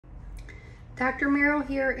Dr. Merrill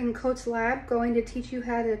here in Coates Lab, going to teach you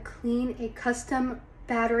how to clean a custom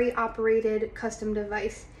battery operated custom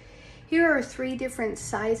device. Here are 3 different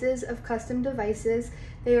sizes of custom devices.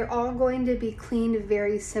 They are all going to be cleaned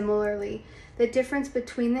very similarly. The difference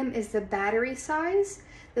between them is the battery size.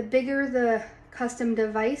 The bigger the custom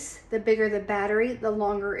device, the bigger the battery, the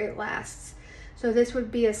longer it lasts. So this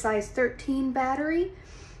would be a size 13 battery.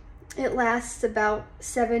 It lasts about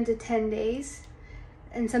 7 to 10 days.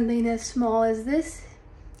 And something as small as this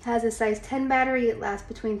has a size 10 battery. It lasts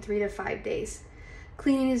between 3 to 5 days.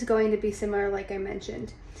 Cleaning is going to be similar, like I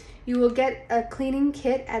mentioned. You will get a cleaning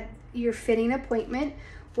kit at your fitting appointment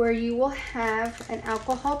where you will have an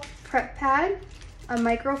alcohol prep pad, a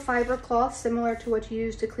microfiber cloth similar to what you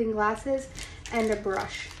use to clean glasses, and a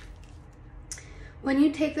brush. When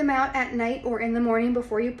you take them out at night or in the morning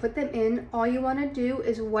before you put them in, all you want to do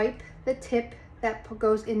is wipe the tip that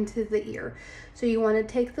goes into the ear. So you want to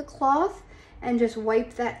take the cloth and just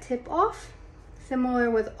wipe that tip off, similar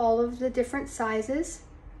with all of the different sizes.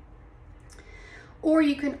 Or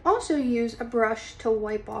you can also use a brush to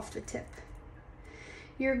wipe off the tip.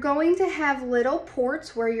 You're going to have little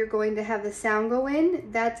ports where you're going to have the sound go in.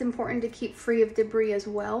 That's important to keep free of debris as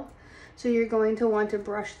well. So you're going to want to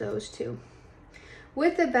brush those too.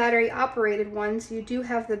 With the battery operated ones, you do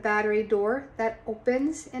have the battery door that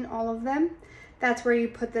opens in all of them. That's where you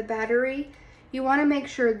put the battery. You want to make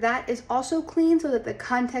sure that is also clean so that the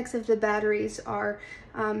contacts of the batteries are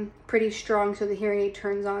pretty strong so the hearing aid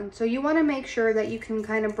turns on. So you want to make sure that you can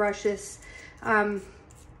kind of brush this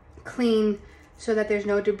clean so that there's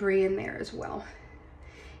no debris in there as well.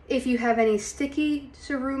 If you have any sticky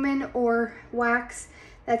cerumen or wax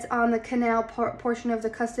that's on the canal portion of the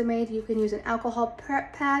custom made, you can use an alcohol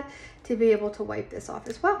prep pad to be able to wipe this off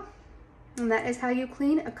as well. And that is how you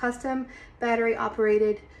clean a custom battery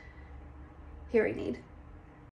operated hearing aid.